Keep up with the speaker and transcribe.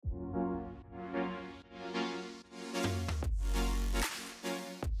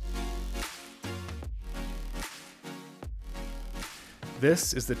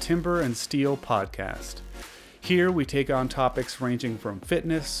This is the Timber and Steel Podcast. Here we take on topics ranging from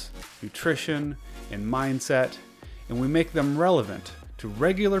fitness, nutrition, and mindset, and we make them relevant to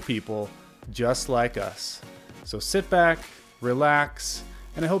regular people just like us. So sit back, relax,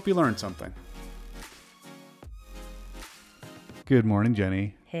 and I hope you learned something. Good morning,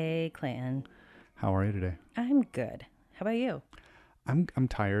 Jenny. Hey, Clayton. How are you today? I'm good. How about you? I'm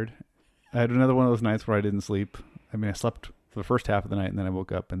tired. I had another one of those nights where I didn't sleep. I slept for the first half of the night, and then I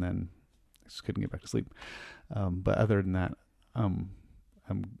woke up, and then I just couldn't get back to sleep. But other than that, I'm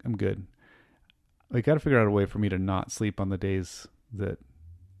good. We got to figure out a way for me to not sleep on the days that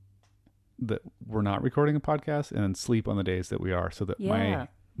we're not recording a podcast, and then sleep on the days that we are, so that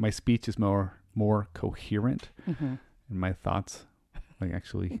my speech is more coherent, and my thoughts,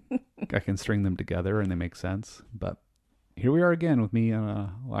 actually, I can string them together and they make sense. But here we are again with me on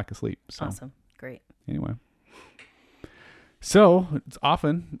a lack of sleep. So, awesome. Great. Anyway. So it's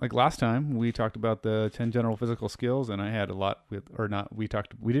often, like last time, we talked about the 10 general physical skills, and I had a lot we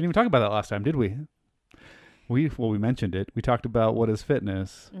didn't even talk about that last time, did we? We mentioned it. We talked about what is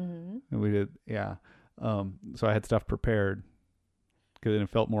fitness, and we did, yeah. So I had stuff prepared, because it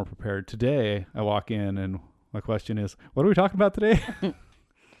felt more prepared. Today, I walk in, and my question is, what are we talking about today?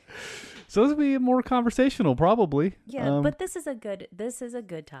 So this will be more conversational, probably. Yeah, but this is a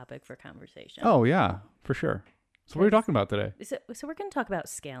good topic for conversation. Oh, yeah, for sure. So what are we talking about today? So we're going to talk about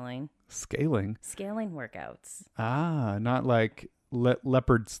scaling. Scaling? Scaling workouts. Ah, not like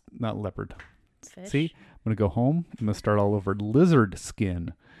leopards, not leopard. Fish? See, I'm going to go home. I'm going to start all over. Lizard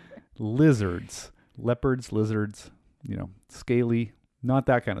skin. Lizards. Leopards, lizards, scaly. Not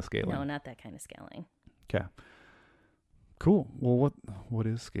that kind of scaling. No, not that kind of scaling. Okay. Cool. Well, what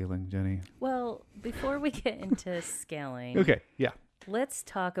is scaling, Jenny? Well, before we get into scaling. Okay, yeah. Let's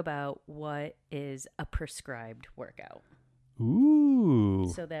talk about what is a prescribed workout.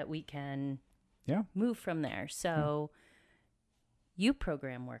 Ooh. So that we can Yeah. move from there. So you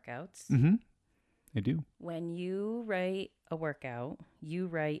program workouts. Mm-hmm. I do. When you write a workout, you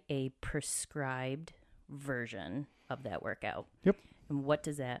write a prescribed version of that workout. Yep. And what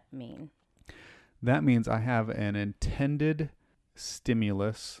does that mean? That means I have an intended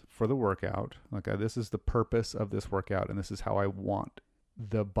stimulus for the workout. This is the purpose of this workout, and this is how I want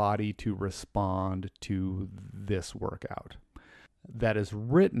the body to respond to this workout. That is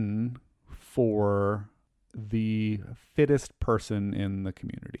written for the fittest person in the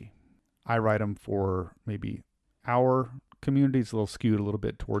community. I write them for maybe our community. It's a little skewed a little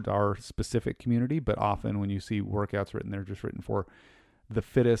bit towards our specific community, but often when you see workouts written, they're just written for the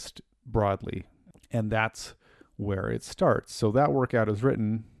fittest broadly. And that's where it starts. So that workout is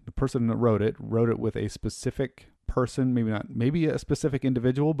written, the person that wrote it with a specific person, maybe a specific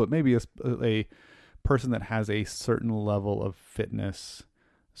individual, but maybe a person that has a certain level of fitness.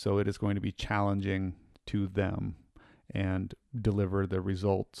 So it is going to be challenging to them and deliver the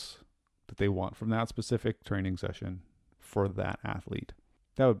results that they want from that specific training session for that athlete.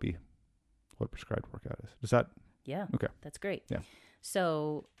 That would be what a prescribed workout is. Does that? Yeah. Okay. That's great. Yeah.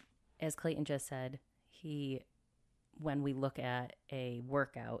 So as Clayton just said, when we look at a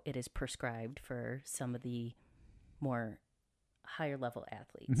workout, it is prescribed for some of the more higher level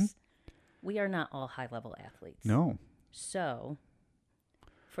athletes. Mm-hmm. We are not all high level athletes. No. So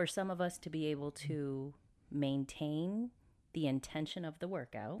for some of us to be able to maintain the intention of the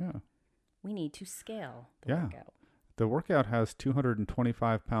workout, we need to scale the workout. The workout has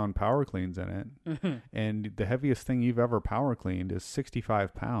 225-pound power cleans in it, and the heaviest thing you've ever power cleaned is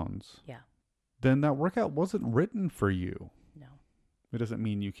 65 pounds. Yeah. Then that workout wasn't written for you. No. It doesn't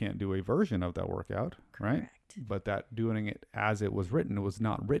mean you can't do a version of that workout, right? Correct. But that doing it as it was written, it was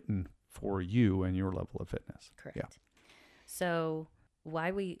not written for you and your level of fitness. Correct. Yeah. So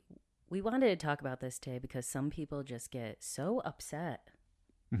why we wanted to talk about this today, because some people just get so upset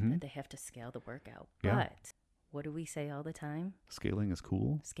that they have to scale the workout. Yeah. But what do we say all the time? Scaling is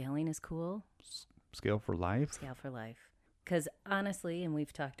cool. Scaling is cool. Scale for life. Scale for life. Because honestly, and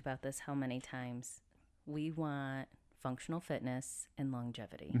we've talked about this how many times, we want functional fitness and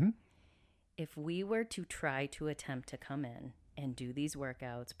longevity. Mm-hmm. If we were to try to attempt to come in and do these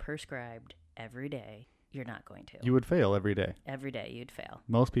workouts prescribed every day, you're not going to. You would fail every day. Every day you'd fail.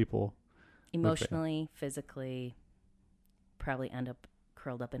 Most people emotionally, physically, probably end up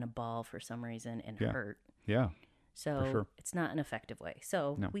curled up in a ball for some reason and hurt. Yeah. So for sure. It's not an effective way.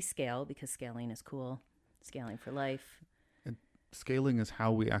 So No. we scale because scaling is cool. Scaling for life. And scaling is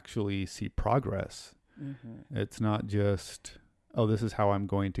how we actually see progress. Mm-hmm. It's not just, oh, this is how I'm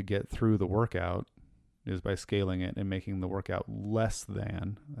going to get through the workout. is by scaling it and making the workout less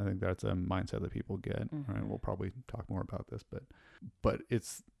than. I think that's a mindset that people get. Mm-hmm. Right? We'll probably talk more about this, but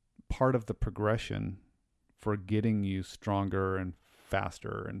it's part of the progression for getting you stronger and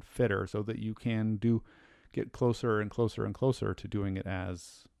faster and fitter so that you can get closer and closer and closer to doing it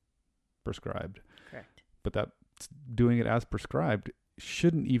as prescribed. Correct. But that doing it as prescribed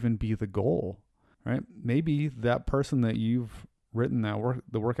shouldn't even be the goal, right? Maybe that person that you've written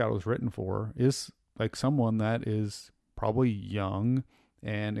the workout was written for is like someone that is probably young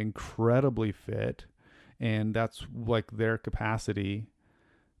and incredibly fit, and that's like their capacity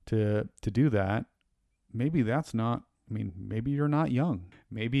to do that. Maybe that's not, I mean, maybe you're not young.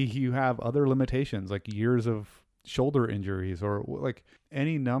 Maybe you have other limitations like years of shoulder injuries or like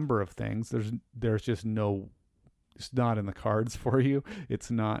any number of things. There's just no, it's not in the cards for you.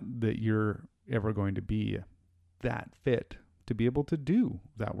 It's not that you're ever going to be that fit to be able to do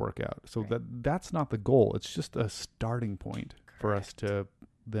that workout. So right. that's not the goal. It's just a starting point for us to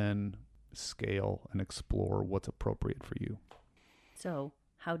then scale and explore what's appropriate for you. So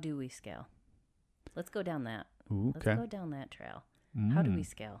how do we scale? Let's go down that. Ooh, okay. Let's go down that trail. How do we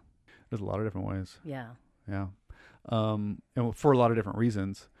scale? There's a lot of different ways. Yeah. Yeah. And for a lot of different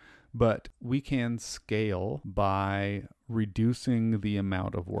reasons. But we can scale by reducing the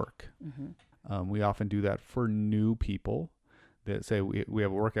amount of work. Mm-hmm. We often do that for new people that say we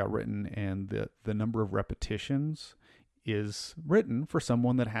have a workout written and the number of repetitions is written for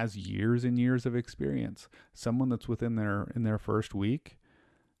someone that has years and years of experience. Someone that's in their first week,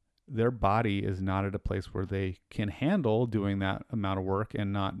 their body is not at a place where they can handle doing that amount of work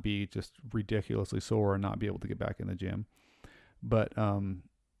and not be just ridiculously sore and not be able to get back in the gym. But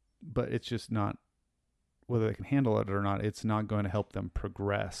it's just not, whether they can handle it or not, it's not going to help them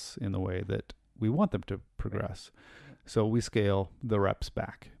progress in the way that we want them to progress. Right. So we scale the reps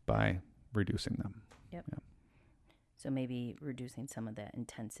back by reducing them. Yep. Yeah. So maybe reducing some of that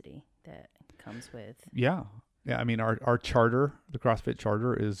intensity that comes with. Yeah. Yeah. I mean, our charter, the CrossFit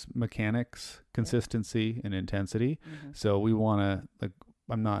charter, is mechanics, consistency, and intensity. Mm-hmm. So we want to,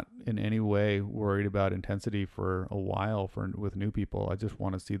 I'm not in any way worried about intensity for a while with new people. I just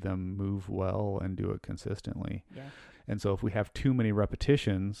want to see them move well and do it consistently. Yeah. And so if we have too many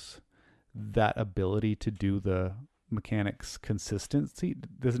repetitions, that ability to do the mechanics consistency,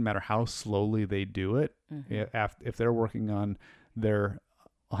 doesn't matter how slowly they do it. Mm-hmm. If they're working on their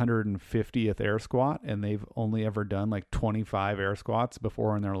 150th air squat and they've only ever done like 25 air squats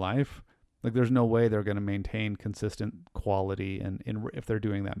before in their life, like there's no way they're going to maintain consistent quality and if they're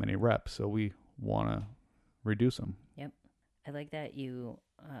doing that many reps. So we want to reduce them. Yep. I like that you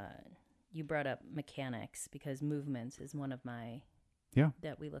brought up mechanics because movements is one of my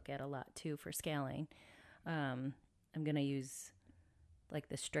that we look at a lot too for scaling. I'm going to use like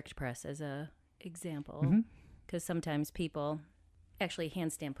the strict press as a example because sometimes people actually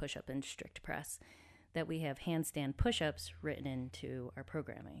handstand push-up and strict press, that we have handstand push-ups written into our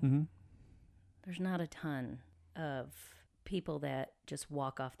programming. Mm-hmm. There's not a ton of people that just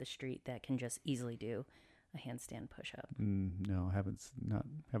walk off the street that can just easily do a handstand push-up. No, I haven't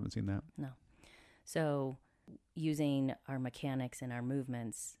seen that. No. So using our mechanics and our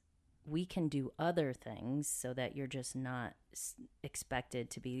movements, we can do other things so that you're just not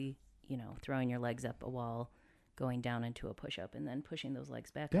expected to be, throwing your legs up a wall, going down into a push-up, and then pushing those legs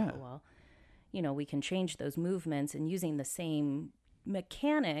back up a wall. We can change those movements and using the same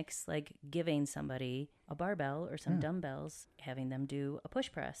mechanics, like giving somebody a barbell or some dumbbells, having them do a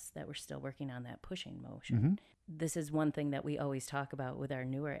push press, that we're still working on that pushing motion. Mm-hmm. This is one thing that we always talk about with our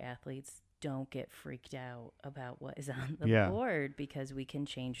newer athletes. Don't get freaked out about what is on the board because we can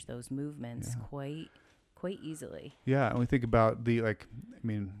change those movements quite easily. Yeah, and we think about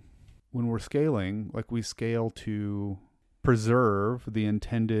when we're scaling, like we scale to preserve the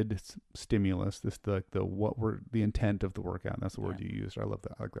intended stimulus, the intent of the workout. That's the word you used. I love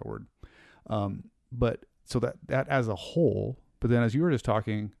that. I like that word. But so that as a whole, but then as you were just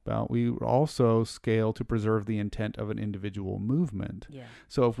talking about, we also scale to preserve the intent of an individual movement. Yeah.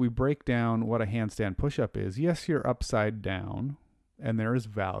 So if we break down what a handstand push-up is, yes, you're upside down and there is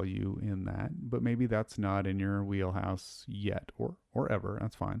value in that, but maybe that's not in your wheelhouse yet or ever.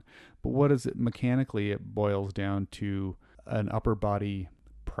 That's fine. But what is it mechanically? It boils down to an upper body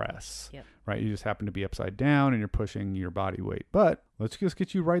press, right? You just happen to be upside down and you're pushing your body weight. But let's just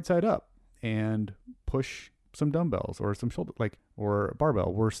get you right side up and push some dumbbells or some shoulder, or a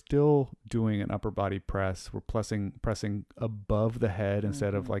barbell. We're still doing an upper body press. We're pressing above the head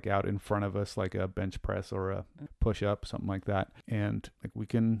instead of like out in front of us, like a bench press or a push up, something like that. And like we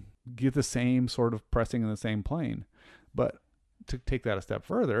can get the same sort of pressing in the same plane, but to take that a step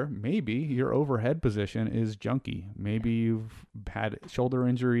further, maybe your overhead position is junky. Maybe you've had shoulder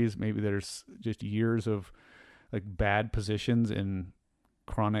injuries. Maybe there's just years of like bad positions in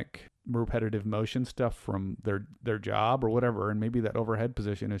chronic repetitive motion stuff from their job or whatever. And maybe that overhead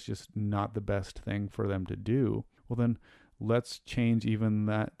position is just not the best thing for them to do. Well, then let's change even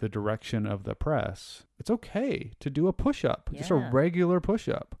the direction of the press. It's okay to do a push-up, just a regular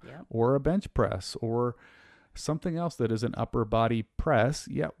push-up, or a bench press, or something else that is an upper body press.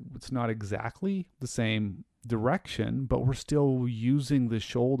 Yeah, it's not exactly the same direction, but we're still using the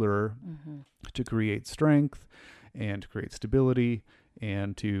shoulder to create strength and to create stability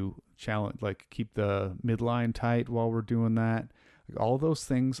and to challenge, like keep the midline tight while we're doing that. All those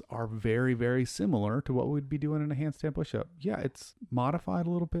things are very, very similar to what we'd be doing in a handstand push-up. Yeah, it's modified a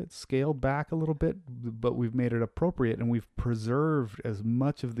little bit, scaled back a little bit, but we've made it appropriate and we've preserved as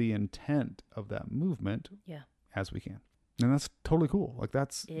much of the intent of that movement as we can. And that's totally cool. Like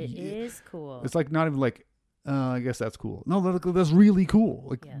it is cool. It's like not even like, I guess that's cool. No, that's really cool.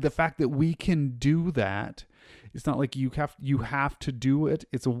 Like the fact that we can do that. It's not like you have to do it.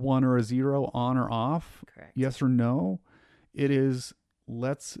 It's a 1 or a 0, on or off. Correct. Yes or no. It is,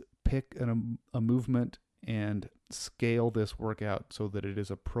 let's pick a movement and scale this workout so that it is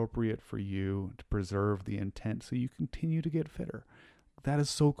appropriate for you to preserve the intent so you continue to get fitter. That is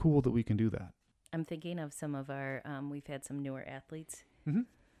so cool that we can do that. I'm thinking of some of our, we've had some newer athletes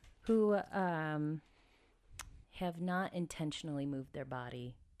who have not intentionally moved their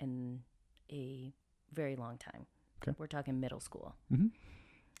body in a very long time. Okay. We're talking middle school.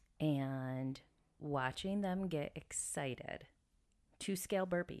 And watching them get excited to scale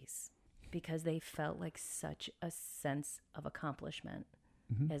burpees because they felt like such a sense of accomplishment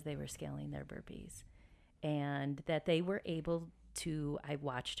as they were scaling their burpees, and that they were able to, I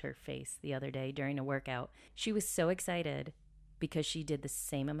watched her face the other day during a workout. She was so excited because she did the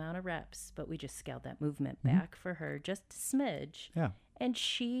same amount of reps, but we just scaled that movement back for her just a smidge. Yeah. And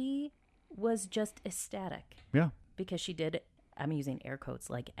she was just ecstatic. Yeah. Because she did, I'm using air quotes,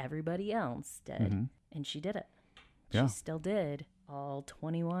 like everybody else did. And she did it. She still did all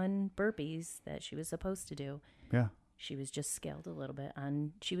 21 burpees that she was supposed to do. Yeah. She was just scaled a little bit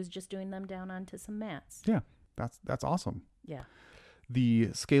she was just doing them down onto some mats. Yeah. That's awesome. Yeah. The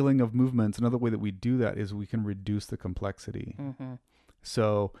scaling of movements, another way that we do that is we can reduce the complexity.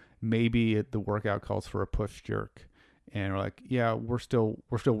 So maybe the workout calls for a push jerk. And we're like, yeah, we're still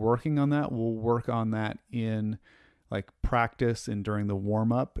working on that. We'll work on that in like practice and during the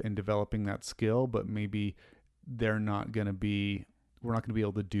warm up and developing that skill, but maybe we're not going to be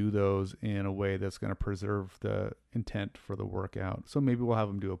able to do those in a way that's going to preserve the intent for the workout. So maybe we'll have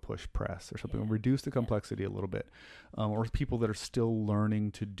them do a push press or something, reduce the complexity a little bit. Or people that are still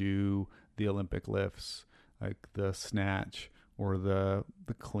learning to do the Olympic lifts, like the snatch or the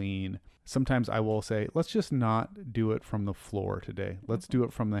clean. Sometimes I will say, let's just not do it from the floor today. Let's do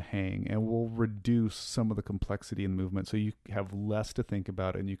it from the hang, and we'll reduce some of the complexity in the movement so you have less to think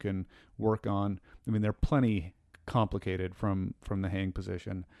about and you can work on. I mean, they're plenty complicated from the hang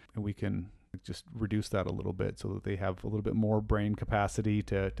position, and we can just reduce that a little bit so that they have a little bit more brain capacity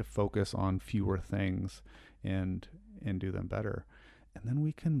to focus on fewer things and do them better. And then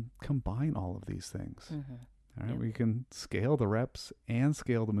we can combine all of these things. All right, we can scale the reps and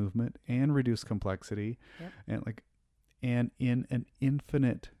scale the movement and reduce complexity, and in an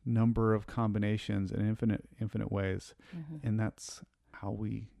infinite number of combinations and infinite ways, and that's how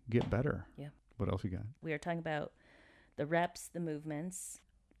we get better. Yeah. What else you got? We are talking about the reps, the movements,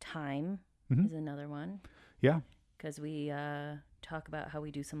 time is another one. Yeah, because we talk about how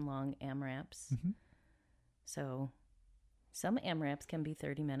we do some long AMRAPs. So some AMRAPs can be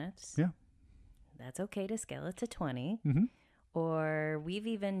 30 minutes. Yeah. That's okay to scale it to 20. Or we've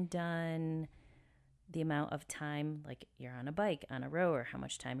even done the amount of time, like you're on a bike, on a rower, how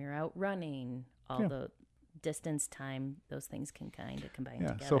much time you're out running, all the distance, time, those things can kind of combine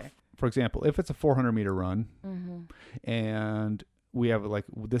together. So for example, if it's a 400-meter run and we have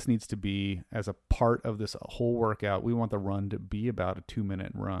this needs to be as a part of this whole workout, we want the run to be about a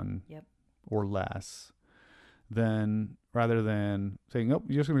 2-minute run or less. Then rather than saying, oh,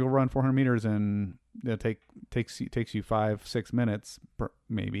 you're just going to go run 400 meters and it takes you 5-6 minutes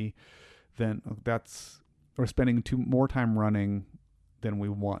maybe, then we're spending more time running than we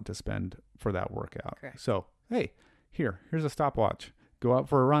want to spend for that workout. Correct. So, hey, here's a stopwatch. Go out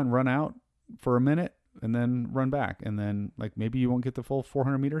for a run out for a minute and then run back. And then maybe you won't get the full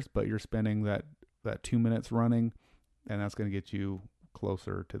 400 meters, but you're spending that 2 minutes running, and that's going to get you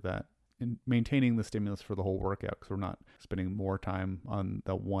closer to that. And maintaining the stimulus for the whole workout, because we're not spending more time on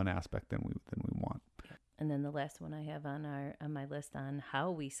the one aspect than we want. And then the last one I have on my list on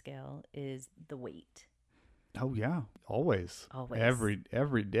how we scale is the weight. Oh yeah, always. Always. Every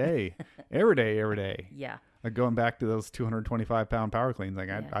day, every day. Yeah. Like going back to those 225-pound power cleans, like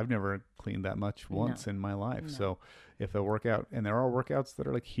Yeah. I've never cleaned that much once in my life. No. So if a workout, and there are workouts that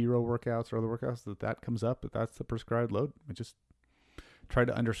are like hero workouts or other workouts that comes up, but that's the prescribed load. I just try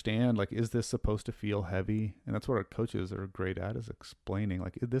to understand, like, is this supposed to feel heavy? And that's what our coaches are great at, is explaining,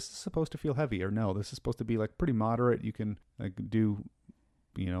 like, this is supposed to feel heavy, or no, this is supposed to be like pretty moderate. You can like do,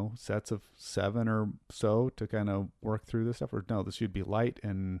 sets of 7 or so to kind of work through this stuff, or no, this should be light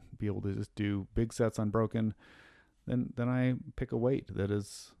and be able to just do big sets unbroken. Then I pick a weight that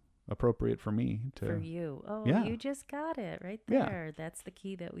is appropriate for me for you. Oh, Yeah. You just got it right Yeah. there. That's the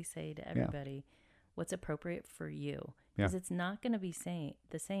key that we say to everybody. What's appropriate for you? Yeah. Because it's not going to be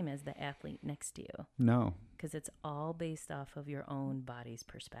the same as the athlete next to you. No. Because it's all based off of your own body's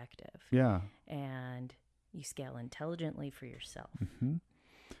perspective. Yeah. And you scale intelligently for yourself. Mm-hmm.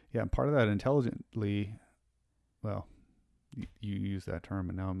 Yeah, and part of that intelligently, well, you use that term,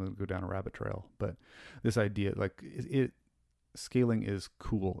 and now I'm going to go down a rabbit trail. But this idea, like, scaling is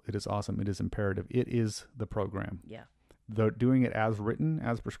cool. It is awesome. It is imperative. It is the program. Yeah. Though doing it as written,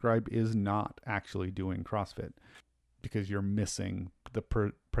 as prescribed, is not actually doing CrossFit, because you're missing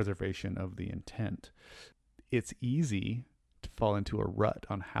the preservation of the intent. It's easy to fall into a rut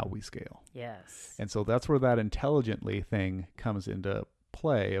on how we scale. Yes. And so that's where that intelligently thing comes into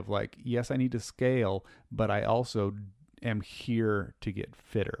play of like, yes, I need to scale, but I also am here to get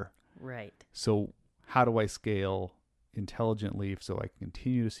fitter. Right. So how do I scale intelligently so I can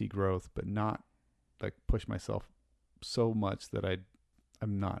continue to see growth, but not like push myself so much that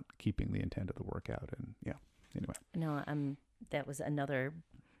I'm not keeping the intent of the workout? And yeah, anyway. No, that was another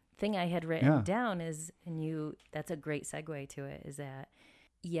thing I had written down that's a great segue to it, is that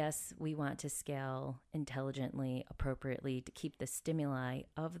yes, we want to scale intelligently, appropriately to keep the stimuli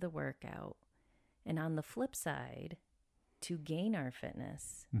of the workout. And on the flip side, to gain our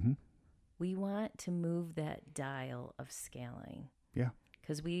fitness, we want to move that dial of scaling. Yeah.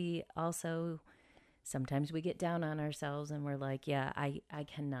 Because we also, sometimes we get down on ourselves and we're like, yeah, I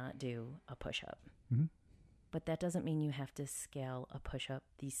cannot do a push-up. Mm-hmm. But that doesn't mean you have to scale a push-up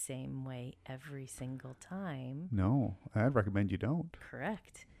the same way every single time. No, I'd recommend you don't.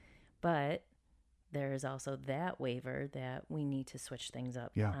 Correct. But there is also that waiver that we need to switch things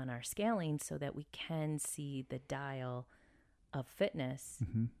up on our scaling so that we can see the dial of fitness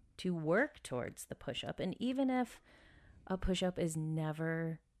to work towards the push-up. And even if a push-up is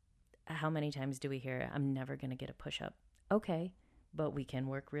never, how many times do we hear, I'm never going to get a push-up? Okay. But we can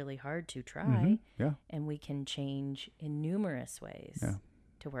work really hard to try, and we can change in numerous ways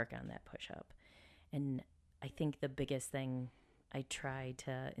to work on that push-up. And I think the biggest thing I try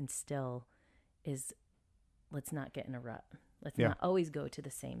to instill is, let's not get in a rut. Let's not always go to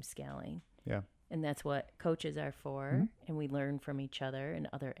the same scaling. Yeah. And that's what coaches are for, and we learn from each other and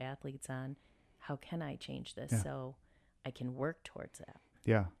other athletes on how can I change this so I can work towards that.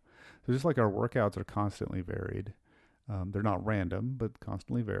 Yeah. So just like our workouts are constantly varied, they're not random, but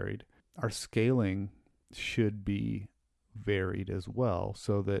constantly varied. Our scaling should be varied as well,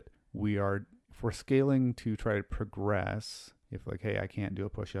 so that if we're scaling to try to progress, if like, hey, I can't do a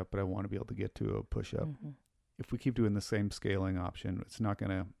push-up, but I want to be able to get to a push-up. If we keep doing the same scaling option, it's not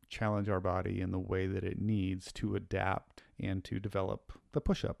going to challenge our body in the way that it needs to adapt and to develop the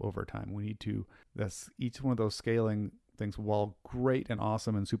push-up over time. We need to, each one of those scaling things, while great and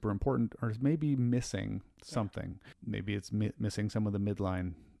awesome and super important, are maybe missing something. Maybe it's missing some of the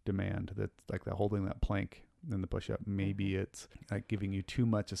midline demand, that's like the holding that plank in the push-up. Maybe it's like giving you too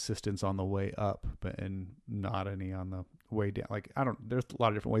much assistance on the way up, and not any on the way down. Like, there's a lot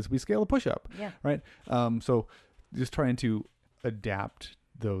of different ways we scale a push-up. Yeah. Right. So just trying to adapt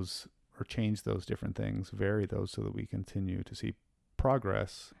those or change those different things, vary those so that we continue to see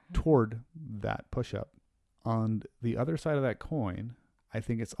progress toward that push-up. On the other side of that coin, I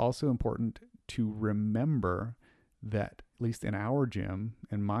think it's also important to remember that, at least in our gym,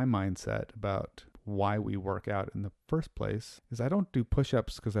 and my mindset about why we work out in the first place, is I don't do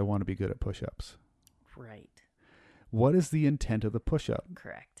push-ups because I want to be good at push-ups. Right. What is the intent of the push-up?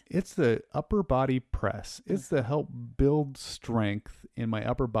 Correct. It's the upper body press. It's to help build strength in my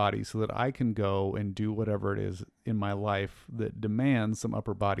upper body so that I can go and do whatever it is in my life that demands some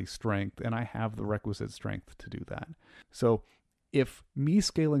upper body strength, and I have the requisite strength to do that. So if me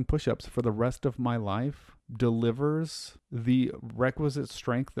scaling push-ups for the rest of my life delivers the requisite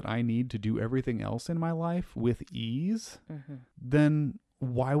strength that I need to do everything else in my life with ease, then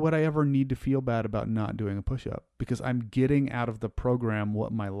why would I ever need to feel bad about not doing a push-up? Because I'm getting out of the program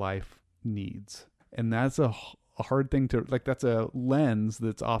what my life needs. And that's a hard thing to, like, that's a lens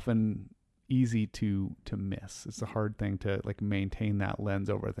that's often easy to miss. It's a hard thing to like maintain that lens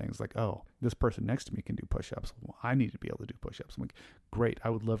over things like, oh, this person next to me can do push-ups. Well, I need to be able to do push-ups. I'm like, great, I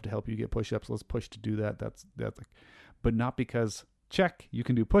would love to help you get push-ups. Let's push to do that. That's like, but not because check, you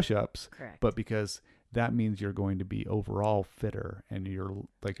can do push-ups, Correct. but because that means you're going to be overall fitter and your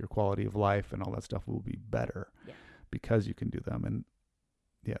quality of life and all that stuff will be better because you can do them. And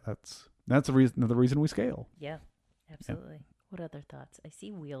yeah, that's the reason we scale. Yeah, absolutely. Yeah. What other thoughts? I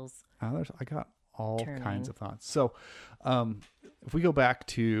see wheels. I got all turning. kinds of thoughts. So if we go back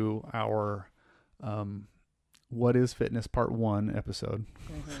to our What is Fitness Part 1 episode,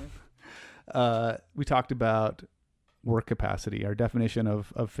 we talked about work capacity, our definition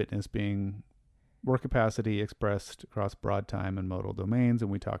of fitness being work capacity expressed across broad time and modal domains. And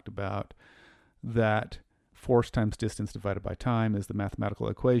we talked about that force times distance divided by time is the mathematical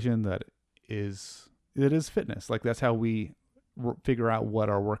equation that is fitness. Like that's how we figure out what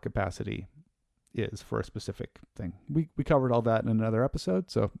our work capacity is for a specific thing. We covered all that in another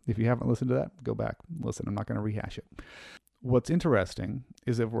episode. So if you haven't listened to that, go back, listen. I'm not going to rehash it. What's interesting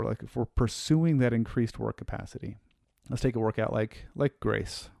is if we're pursuing that increased work capacity, let's take a workout like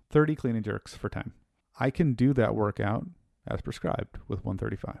Grace, 30 clean and jerks for time. I can do that workout as prescribed with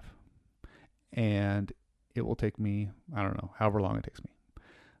 135. And it will take me, I don't know, however long it takes me.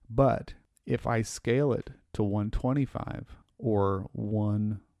 But if I scale it to 125 or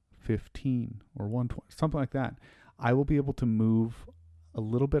 115 or 120, something like that, I will be able to move a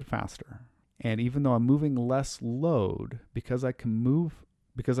little bit faster. And even though I'm moving less load, because I'm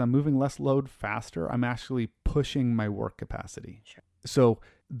moving less load faster, I'm actually pushing my work capacity. Sure. So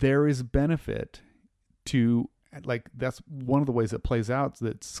there is benefit to, like, that's one of the ways it plays out,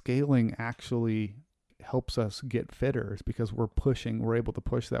 that scaling actually helps us get fitter, is because we're able to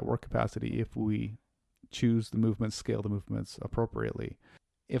push that work capacity if we choose the movements, scale the movements appropriately.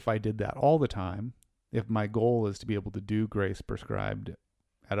 If I did that all the time, if my goal is to be able to do Grace prescribed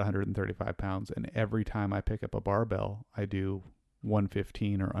at 135 pounds, and every time I pick up a barbell, I do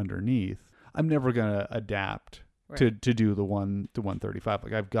 115 or underneath, I'm never going to adapt to do the 135.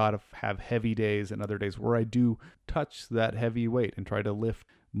 Like I've got to have heavy days and other days where I do touch that heavy weight and try to lift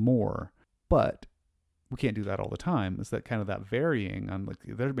more, but we can't do that all the time. It's that kind of that varying on, like,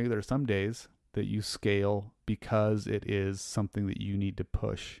 maybe there are some days that you scale because it is something that you need to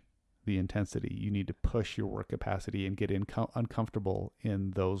push the intensity. You need to push your work capacity and get uncomfortable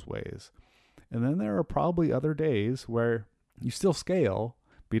in those ways. And then there are probably other days where you still scale,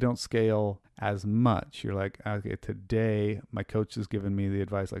 but you don't scale as much. You're like, okay, today my coach has given me the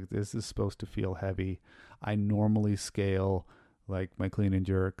advice, like, this is supposed to feel heavy. I normally scale like my clean and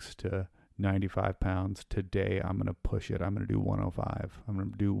jerks to 95 pounds. Today I'm going to push it. I'm going to do 105. I'm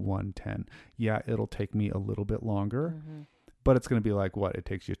going to do 110. Yeah, it'll take me a little bit longer, but it's going to be like, what? It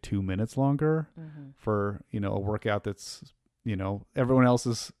takes you 2 minutes longer for, a workout that's, everyone else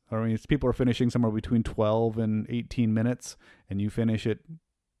is, people are finishing somewhere between 12 and 18 minutes, and you finish it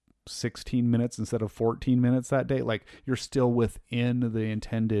 16 minutes instead of 14 minutes that day. Like, you're still within the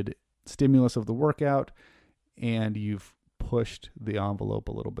intended stimulus of the workout, and you've pushed the envelope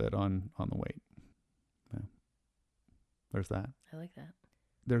a little bit on the weight. Yeah. There's that. I like that.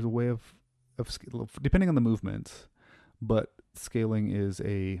 There's a way of depending on the movements, but scaling is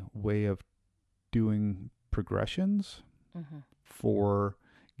a way of doing progressions for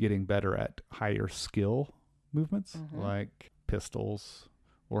getting better at higher skill movements, like pistols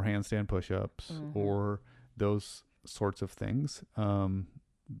or handstand push-ups or those sorts of things,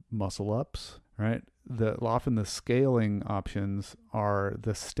 muscle ups, right? Often the scaling options are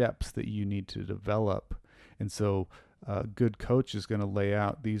the steps that you need to develop. And so a good coach is going to lay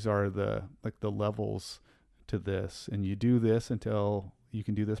out, these are the levels to this, and you do this until you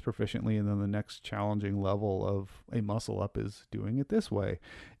can do this proficiently, and then the next challenging level of a muscle up is doing it this way.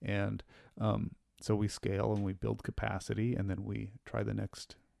 And so we scale and we build capacity, and then we try the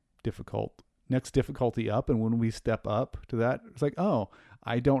next difficulty up. And when we step up to that, it's like, oh,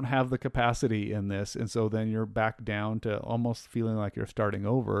 I don't have the capacity in this. And so then you're back down to almost feeling like you're starting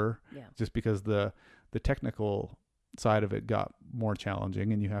over, just because the technical side of it got more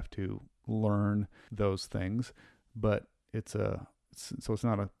challenging and you have to learn those things. But it's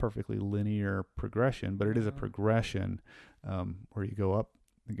not a perfectly linear progression, but it is a progression where you go up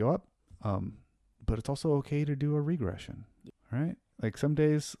and go up. But it's also okay to do a regression, right? Like some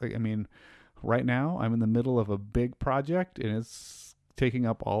days, right now I'm in the middle of a big project and it's taking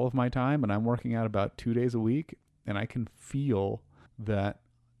up all of my time, and I'm working out about 2 days a week, and I can feel that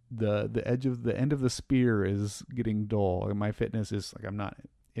the end of the spear is getting dull. And my fitness is like, I'm not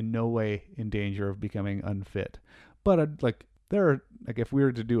in no way in danger of becoming unfit. But if we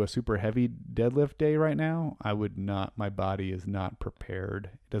were to do a super heavy deadlift day right now, I would not, my body is not prepared.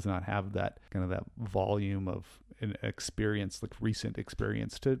 It does not have that kind of that volume of an experience, like recent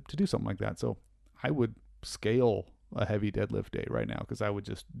experience to do something like that. So I would scale a heavy deadlift day right now because I would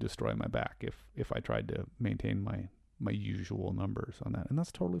just destroy my back if I tried to maintain my usual numbers on that. And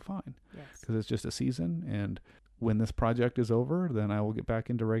that's totally fine. Yes. Because it's just a season. And when this project is over, then I will get back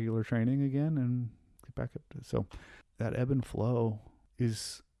into regular training again and get back up to, so that ebb and flow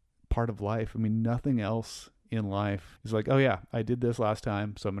is part of life. I mean, nothing else in life is like, oh yeah, I did this last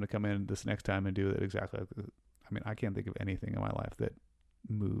time, so I'm going to come in this next time and do it exactly like this. I mean, I can't think of anything in my life that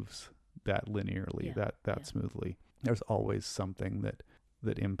moves that linearly, that smoothly. There's always something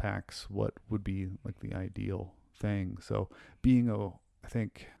that impacts what would be like the ideal thing. So I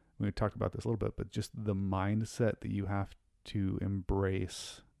think we talked about this a little bit, but just the mindset that you have to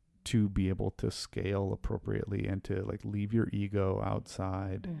embrace to be able to scale appropriately and to like leave your ego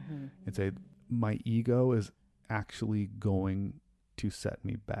outside and say, my ego is actually going to set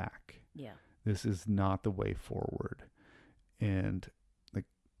me back. Yeah. This is not the way forward. And like,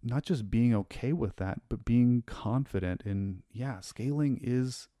 not just being okay with that, but being confident in, scaling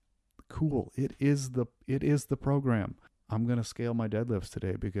is cool. It is the program. I'm going to scale my deadlifts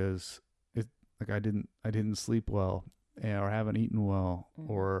today because I didn't sleep well or haven't eaten well,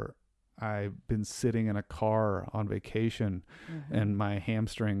 or I've been sitting in a car on vacation and my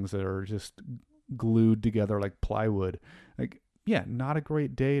hamstrings are just glued together like plywood. Like, not a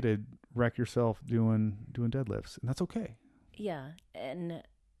great day to wreck yourself doing deadlifts, and that's okay. Yeah. And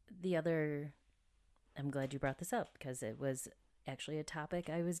I'm glad you brought this up because it was actually a topic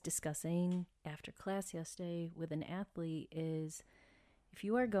I was discussing after class yesterday with an athlete is if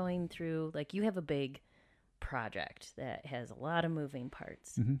you are going through, like, you have a big project that has a lot of moving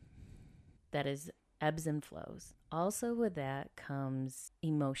parts, that is ebbs and flows. Also with that comes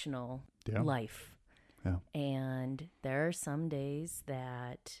emotional life. Yeah. And there are some days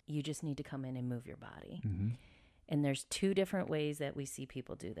that you just need to come in and move your body. And there's two different ways that we see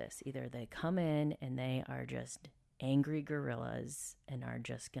people do this. Either they come in and they are just angry gorillas and are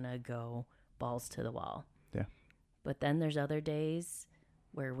just going to go balls to the wall. Yeah. But then there's other days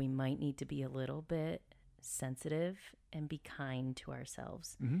where we might need to be a little bit sensitive and be kind to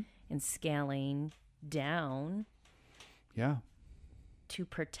ourselves and scaling down to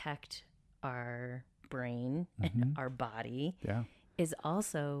protect our brain and our body is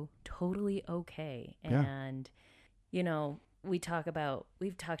also totally okay. And, we've talked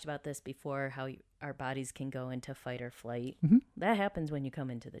about this before, how our bodies can go into fight or flight. That happens when you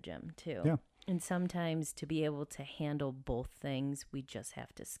come into the gym too. Yeah. And sometimes to be able to handle both things, we just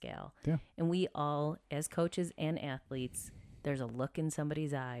have to scale. Yeah. And we all, as coaches and athletes, there's a look in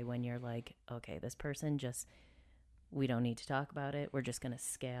somebody's eye when you're like, okay, this person we don't need to talk about it. We're just going to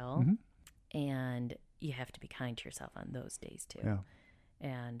scale. And you have to be kind to yourself on those days too. Yeah.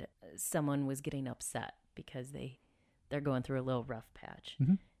 And someone was getting upset because they're going through a little rough patch.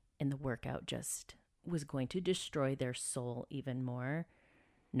 And the workout just was going to destroy their soul even more.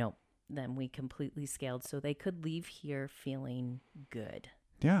 Nope. Then we completely scaled so they could leave here feeling good.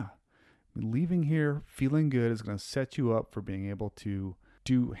 Yeah. Leaving here feeling good is going to set you up for being able to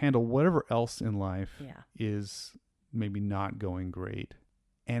handle whatever else in life is maybe not going great.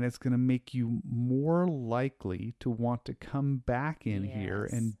 And it's going to make you more likely to want to come back in here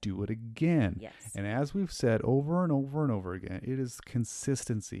and do it again. Yes. And as we've said over and over and over again, it is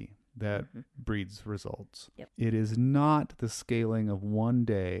consistency that breeds results. Yep. It is not the scaling of one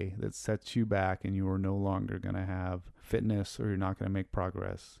day that sets you back and you are no longer going to have fitness or you're not going to make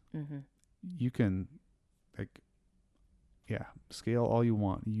progress. You can scale all you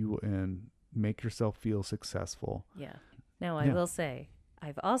want and make yourself feel successful. Yeah. Now I will say,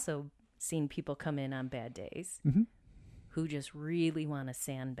 I've also seen people come in on bad days who just really want to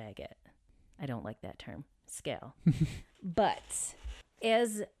sandbag it. I don't like that term, scale. But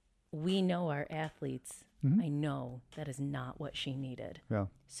as we know our athletes, I know that is not what she needed. Yeah.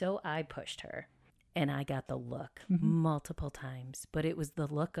 So I pushed her and I got the look multiple times, but it was the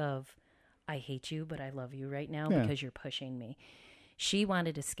look of, I hate you, but I love you right now because you're pushing me. She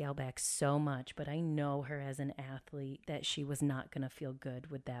wanted to scale back so much, but I know her as an athlete that she was not going to feel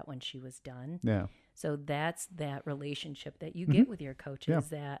good with that when she was done. Yeah. So that's that relationship that you get with your coaches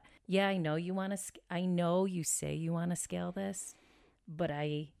that, I know you want to, I know you say you want to scale this, but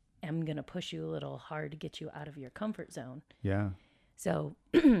I am going to push you a little hard to get you out of your comfort zone. Yeah. So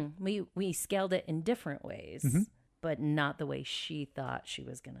we scaled it in different ways, but not the way she thought she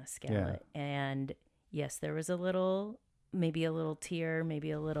was going to scale it. And yes, there was a little maybe a little tear,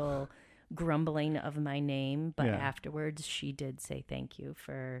 maybe a little grumbling of my name. But Yeah. afterwards, she did say thank you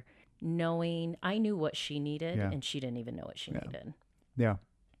for knowing. I knew what she needed, Yeah. and she didn't even know what she Yeah. needed. Yeah.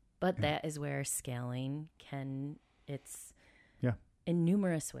 But Yeah. that is where scaling it's Yeah. in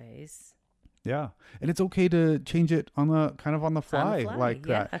numerous ways. Yeah. And it's okay to change it on the fly, like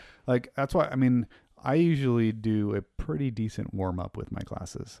yeah. that. Like, that's why, I mean, I usually do a pretty decent warm up with my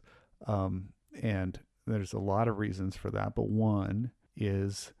classes. And there's a lot of reasons for that. But one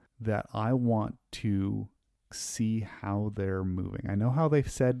is that I want to see how they're moving. I know how they've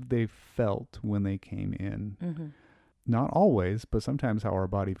said they felt when they came in. Mm-hmm. Not always, but sometimes how our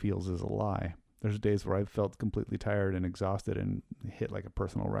body feels is a lie. There's days where I've felt completely tired and exhausted and hit like a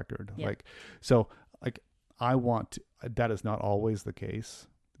personal record. Yeah. Like, that is not always the case,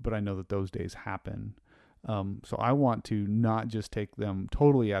 but I know that those days happen. So I want to not just take them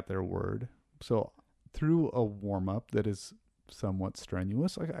totally at their word. So through a warm up that is somewhat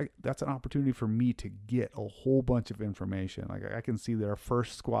strenuous, that's an opportunity for me to get a whole bunch of information. Like, I can see their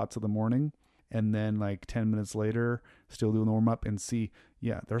first squats of the morning, and then like 10 minutes later, still doing the warm up and see,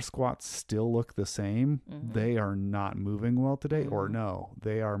 yeah, their squats still look the same. Mm-hmm. They are not moving well today, or Mhm. no,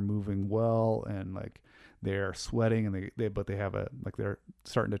 they are moving well, and like they're sweating, and they have they're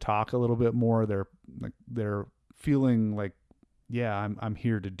starting to talk a little bit more. They're feeling like, yeah, I'm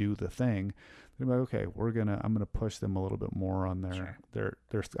here to do the thing. They're like, okay, I'm gonna push them a little bit more on Sure. their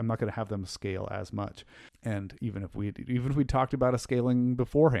I'm not gonna have them scale as much. And even if we talked about a scaling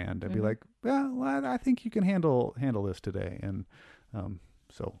beforehand, I'd be Mhm. like, well, I think you can handle this today. And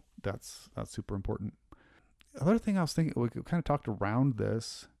so that's super important. Another thing I was thinking, we kind of talked around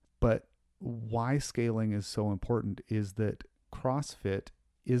this, but why scaling is so important is that CrossFit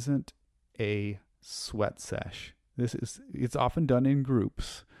isn't a sweat sesh. It's often done in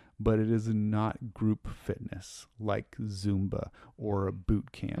groups, but it is not group fitness like Zumba or a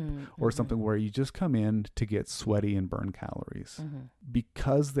boot camp or something where you just come in to get sweaty and burn calories. Mm-hmm.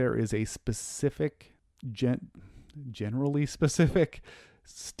 Because there is a specific, generally specific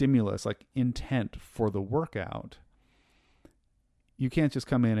stimulus, like intent for the workout. You can't just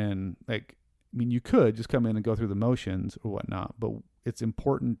come in and you could just come in and go through the motions or whatnot, but it's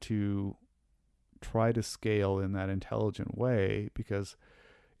important to try to scale in that intelligent way, because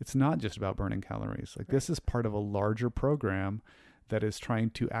it's not just about burning calories. Like, this is part of a larger program that is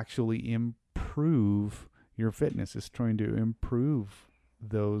trying to actually improve your fitness. It's trying to improve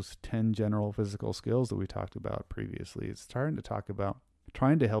those 10 general physical skills that we talked about previously. It's trying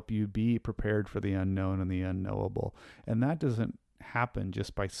to help you be prepared for the unknown and the unknowable. And that doesn't happen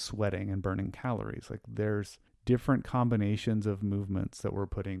just by sweating and burning calories. Like, there's different combinations of movements that we're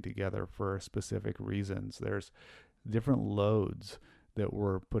putting together for specific reasons. There's different loads that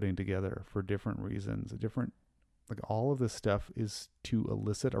we're putting together for different reasons. All of this stuff is to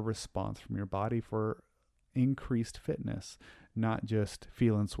elicit a response from your body for increased fitness, not just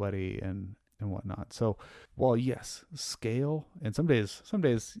feeling sweaty and whatnot. So, while yes, scale, and some days,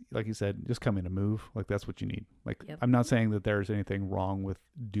 like you said, just come in and move. Like, that's what you need. Like, Yep. I'm not saying that there's anything wrong with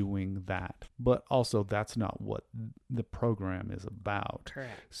doing that, but also that's not what the program is about.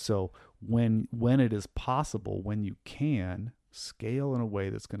 Correct. So when it is possible, when you can, scale in a way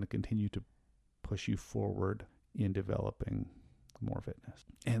that's going to continue to push you forward in developing more fitness.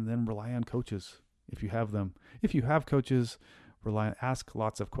 And then rely on coaches if you have them. If you have coaches, ask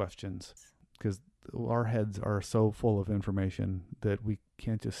lots of questions, because our heads are so full of information that we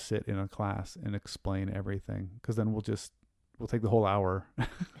can't just sit in a class and explain everything, because then we'll take the whole hour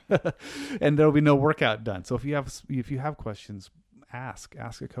and there'll be no workout done. So if you have questions, ask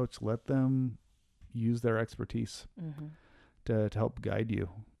a coach. Let them use their expertise Mm-hmm. to help guide you.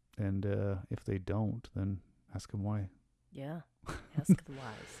 And if they don't, then ask them why. Yeah. Ask the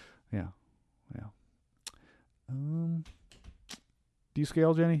wise. Yeah. Do you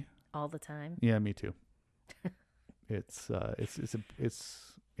scale, Jenny? All the time. Yeah, me too. It's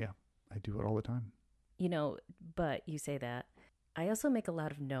yeah, I do it all the time. But you say that. I also make a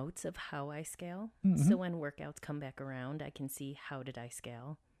lot of notes of how I scale. Mhm. So when workouts come back around, I can see how did I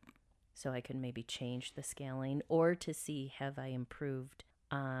scale. So I can maybe change the scaling, or to see, have I improved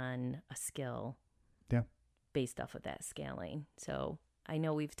on a skill based off of that scaling. So I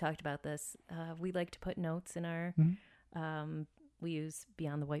know we've talked about this. We like to put notes in our, we use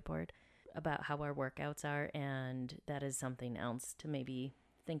Beyond the Whiteboard about how our workouts are. And that is something else to maybe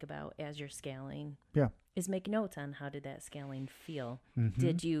think about as you're scaling. Yeah. Is make notes on how did that scaling feel. Mhm.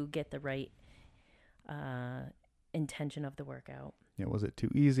 Did you get the right intention of the workout? Yeah, was it too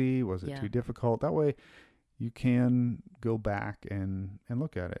easy? Was it Yeah. too difficult? That way you can go back and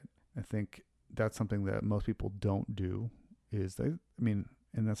look at it. I think that's something that most people don't do. is they, I mean,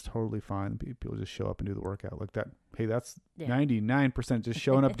 and that's totally fine. People just show up and do the workout like that. Hey, that's Yeah. 99% just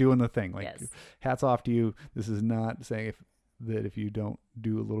showing up doing the thing. Like, Yes. hats off to you. This is not saying if you don't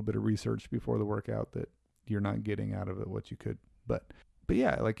do a little bit of research before the workout that you're not getting out of it what you could. But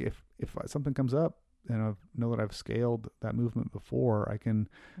yeah, like if something comes up and I know that I've scaled that movement before, I can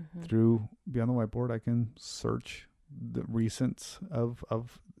through Beyond the Whiteboard, I can search the recents of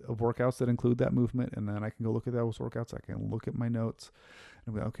workouts that include that movement, and then I can go look at those workouts. I can look at my notes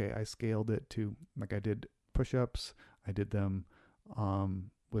and go, okay, I scaled it to, like, I did push-ups, I did them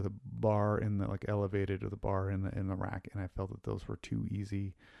with a bar in the, like, elevated, or the bar in the rack, and I felt that those were too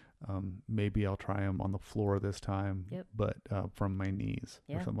easy. Maybe I'll try them on the floor this time, Yep. but from my knees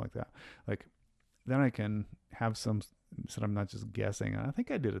or Yeah. something like that. Like, then I can have some, so I'm not just guessing. I think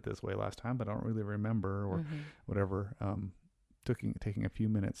I did it this way last time, but I don't really remember, or whatever. Taking a few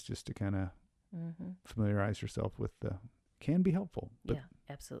minutes just to kind of familiarize yourself with can be helpful, but, Yeah,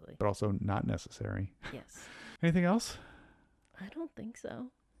 absolutely. but also not necessary. Yes. Anything else? I don't think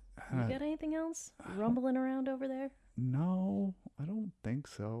so. Uh, You got anything else rumbling around over there? No, I don't think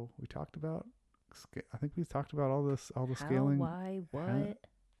so. We talked about, I think we talked about all the How, scaling. why, what?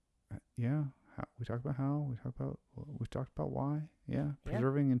 Yeah. We talked about how. We talked about why. Yeah. Yeah.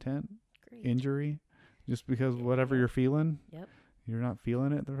 Preserving intent, Great. injury, just because whatever Yeah. you're feeling, Yep. you're not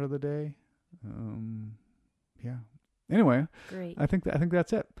feeling it for the day. Yeah. Anyway, Great. I think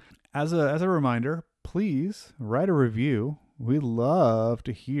that's it. As a reminder, please write a review. We love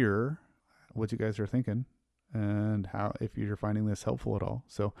to hear what you guys are thinking and how, if you're finding this helpful at all.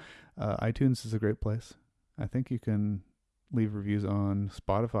 So, iTunes is a great place. I think you can leave reviews on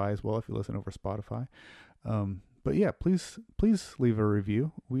Spotify as well if you listen over Spotify. But yeah, please leave a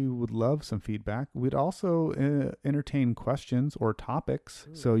review. We would love some feedback. We'd also entertain questions or topics.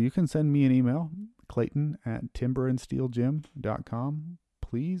 Ooh. So you can send me an email, clayton@timberandsteelgym.com.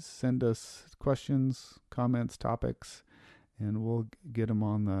 Please send us questions, comments, topics, and we'll get them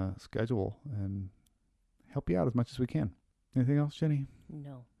on the schedule and help you out as much as we can. Anything else, Jenny?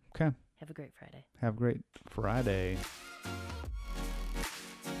 No. Okay. Have a great Friday. Have a great Friday.